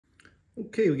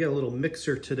Okay, we got a little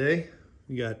mixer today.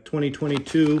 We got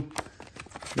 2022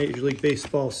 Major League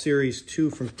Baseball Series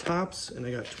 2 from Topps, and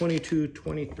I got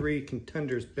 22-23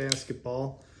 Contenders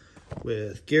basketball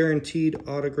with guaranteed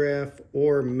autograph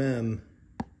or mem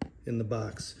in the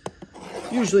box.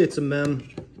 Usually it's a mem.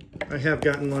 I have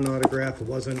gotten one autograph. It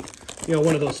wasn't,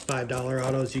 one of those $5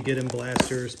 autos you get in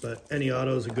blasters, but any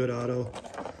auto is a good auto.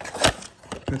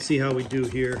 Let's see how we do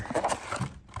here.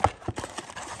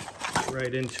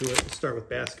 Right into it. We'll start with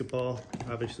basketball,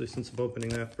 obviously, since I'm opening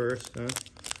that first.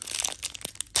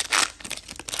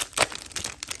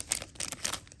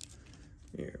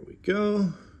 Here we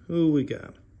go. Who we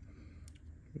got?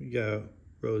 We got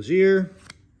Rozier,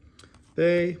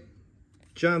 Bay,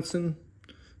 Johnson,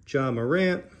 John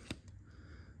Morant,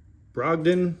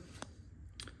 Brogdon,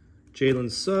 Jalen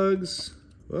Suggs.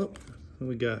 Well,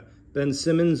 we got Ben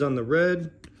Simmons on the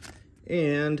red,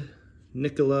 and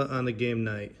Nicola on the game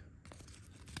night.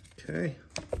 Okay.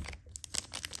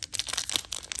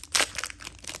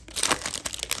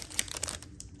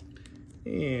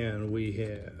 And we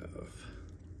have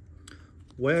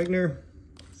Wagner,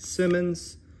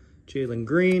 Simmons, Jalen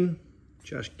Green,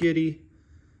 Josh Giddey,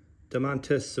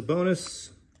 Domantas Sabonis,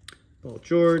 Paul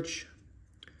George,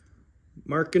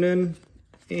 Markkanen,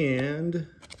 and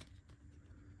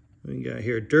we got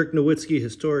here Dirk Nowitzki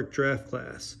historic draft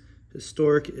class.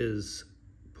 Historic is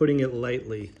putting it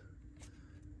lightly.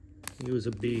 He was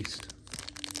a beast.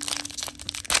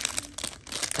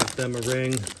 Got them a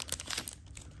ring.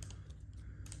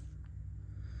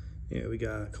 Yeah, we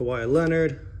got Kawhi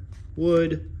Leonard,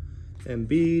 Wood,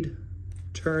 Embiid,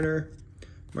 Turner,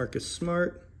 Marcus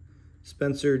Smart,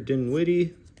 Spencer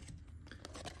Dinwiddie,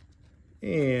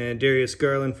 and Darius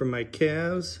Garland from my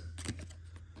Cavs.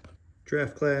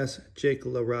 Draft class, Jake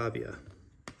LaRavia.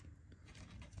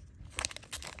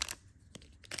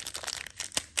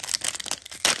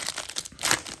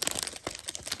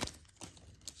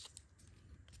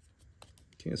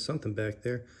 Something back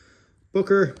there.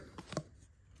 Booker,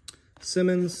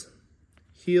 Simmons,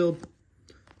 Hield,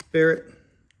 Barrett,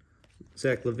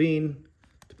 Zach LaVine,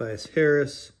 Tobias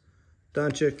Harris,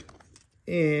 Doncic,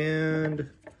 and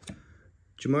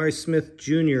Jamari Smith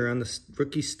Jr. on the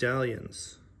rookie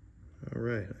Stallions. All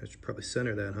right, I should probably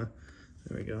center that, huh?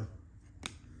 There we go.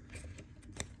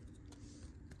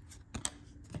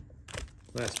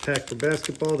 Last pack for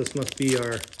basketball. This must be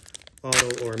our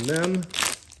auto or mem.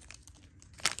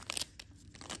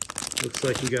 Looks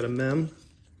like we got a mem.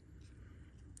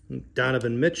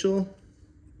 Donovan Mitchell.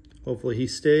 Hopefully he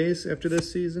stays after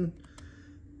this season.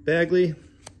 Bagley.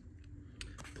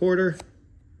 Porter.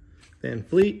 Van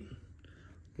Fleet.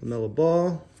 LaMelo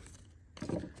Ball.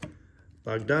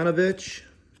 Bogdanovich.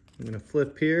 I'm going to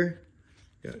flip here.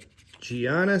 Got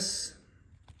Giannis.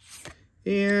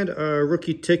 And our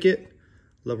rookie ticket,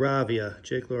 LaRavia.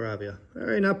 Jake LaRavia. All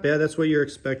right, not bad. That's what you're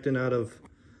expecting out of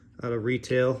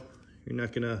retail.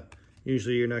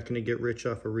 Usually you're not gonna get rich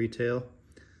off of retail.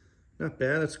 Not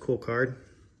bad, that's a cool card.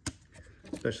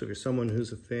 Especially if you're someone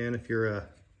who's a fan, if you're a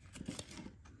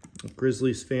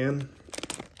Grizzlies fan.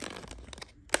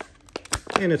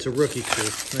 And it's a rookie too,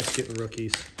 nice getting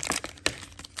rookies.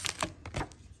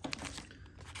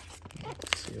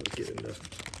 Let's see, we'll get into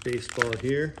baseball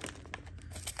here.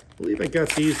 I believe I got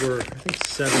these were, I think,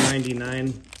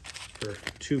 $7.99 for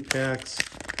 2 packs,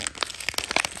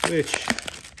 which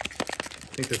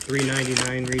I think they're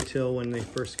 $3.99 retail when they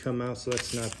first come out, so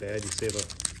that's not bad. You save a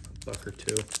buck or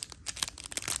two.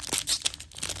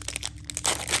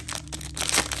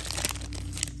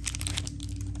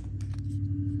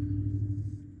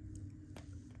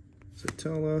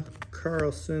 Sotella,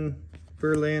 Carlson,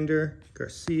 Verlander,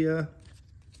 Garcia,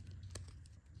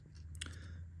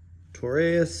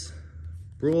 Torres,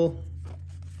 Brule.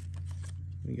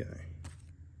 We got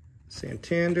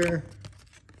Santander,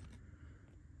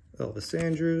 Elvis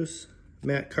Andrews,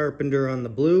 Matt Carpenter on the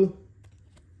blue.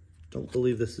 Don't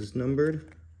believe this is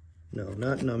numbered. No,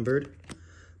 not numbered.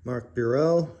 Mark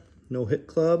Burrell, No Hit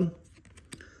Club.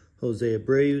 Jose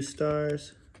Abreu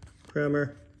stars.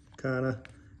 Kremer, Kana,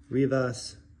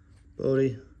 Rivas,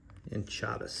 Bodie, and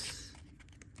Chavez.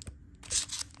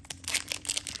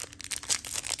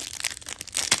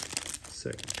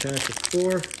 Second pack of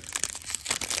 4.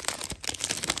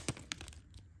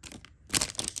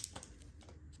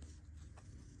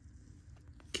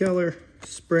 Keller,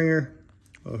 Springer,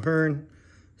 O'Hearn,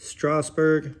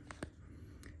 Strasburg,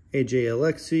 AJ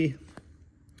Alexi,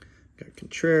 got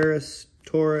Contreras,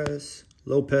 Torres,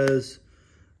 Lopez,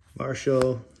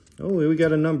 Marshall. Oh, we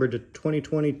got a number to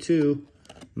 2022,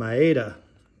 Maeda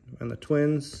on the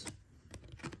Twins,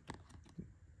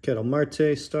 Kettle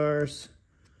Marte stars,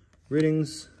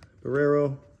 Riddings,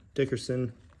 Barrero,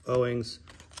 Dickerson, Owings,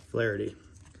 Flaherty.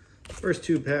 First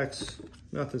 2 packs,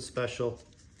 nothing special.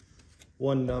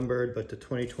 1 numbered, but the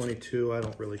 2022, I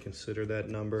don't really consider that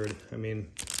numbered. I mean,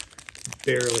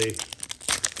 barely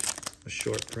a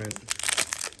short print.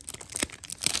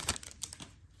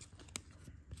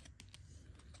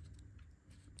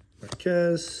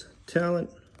 Marquez, Talent.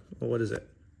 Well, what is it?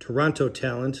 Toronto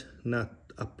Talent, not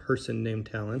a person named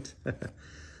Talent.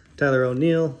 Tyler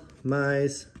O'Neill,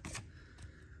 Mize.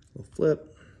 We'll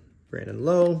flip. Brandon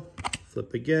Lowe.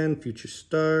 Flip again. Future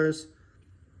Stars.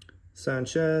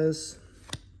 Sanchez.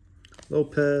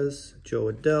 Lopez. Joe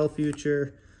Adele,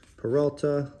 Future.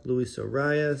 Peralta. Luis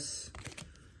Arias.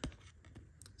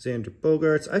 Xander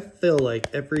Bogaerts. I feel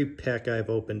like every pack I've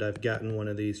opened, I've gotten one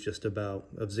of these just about,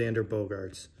 of Xander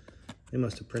Bogaerts. They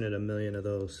must have printed a million of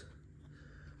those.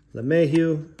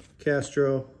 LeMahieu,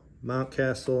 Castro,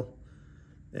 Mountcastle,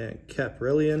 and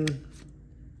Caprillion,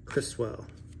 Criswell.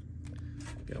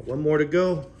 Got 1 more to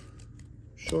go.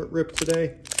 Short rip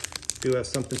today. Do have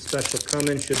something special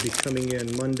coming. Should be coming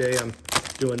in Monday. I'm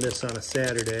doing this on a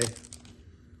Saturday.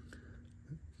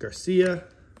 Garcia,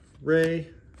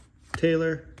 Ray,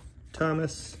 Taylor,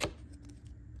 Thomas,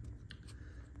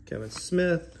 Kevin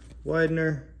Smith,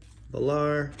 Widener,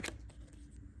 Villar,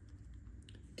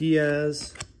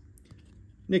 Diaz,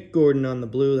 Nick Gordon on the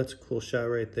blue. That's a cool shot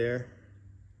right there.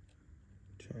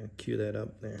 Trying to cue that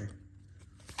up there.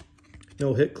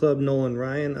 No Hit Club, Nolan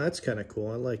Ryan. That's kind of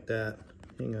cool. I like that.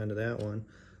 Hang on to that one.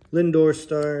 Lindor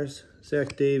Stars,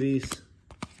 Zach Davies,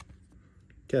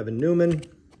 Kevin Newman,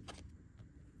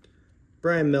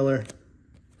 Brian Miller,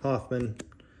 Hoffman,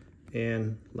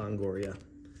 and Longoria.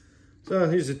 So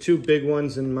here's the 2 big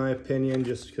ones in my opinion,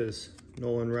 just because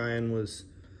Nolan Ryan was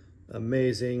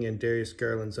amazing and Darius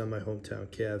Garland's on my hometown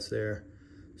Cavs there.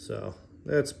 So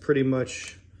that's pretty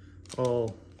much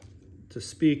all to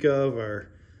speak of. Our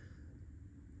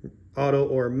auto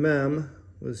or mem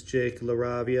was Jake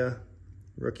LaRavia,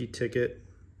 rookie ticket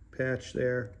patch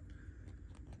there.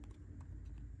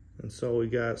 And so we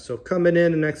got, so coming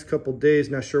in the next couple days,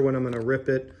 not sure when I'm going to rip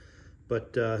it,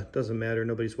 but doesn't matter.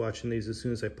 Nobody's watching these as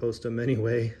soon as I post them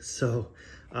anyway. So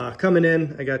coming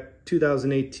in, I got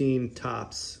 2018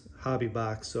 Topps hobby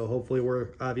box. So hopefully we're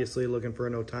obviously looking for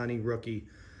an Ohtani rookie.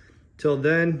 Till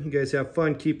then, you guys have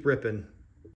fun. Keep ripping.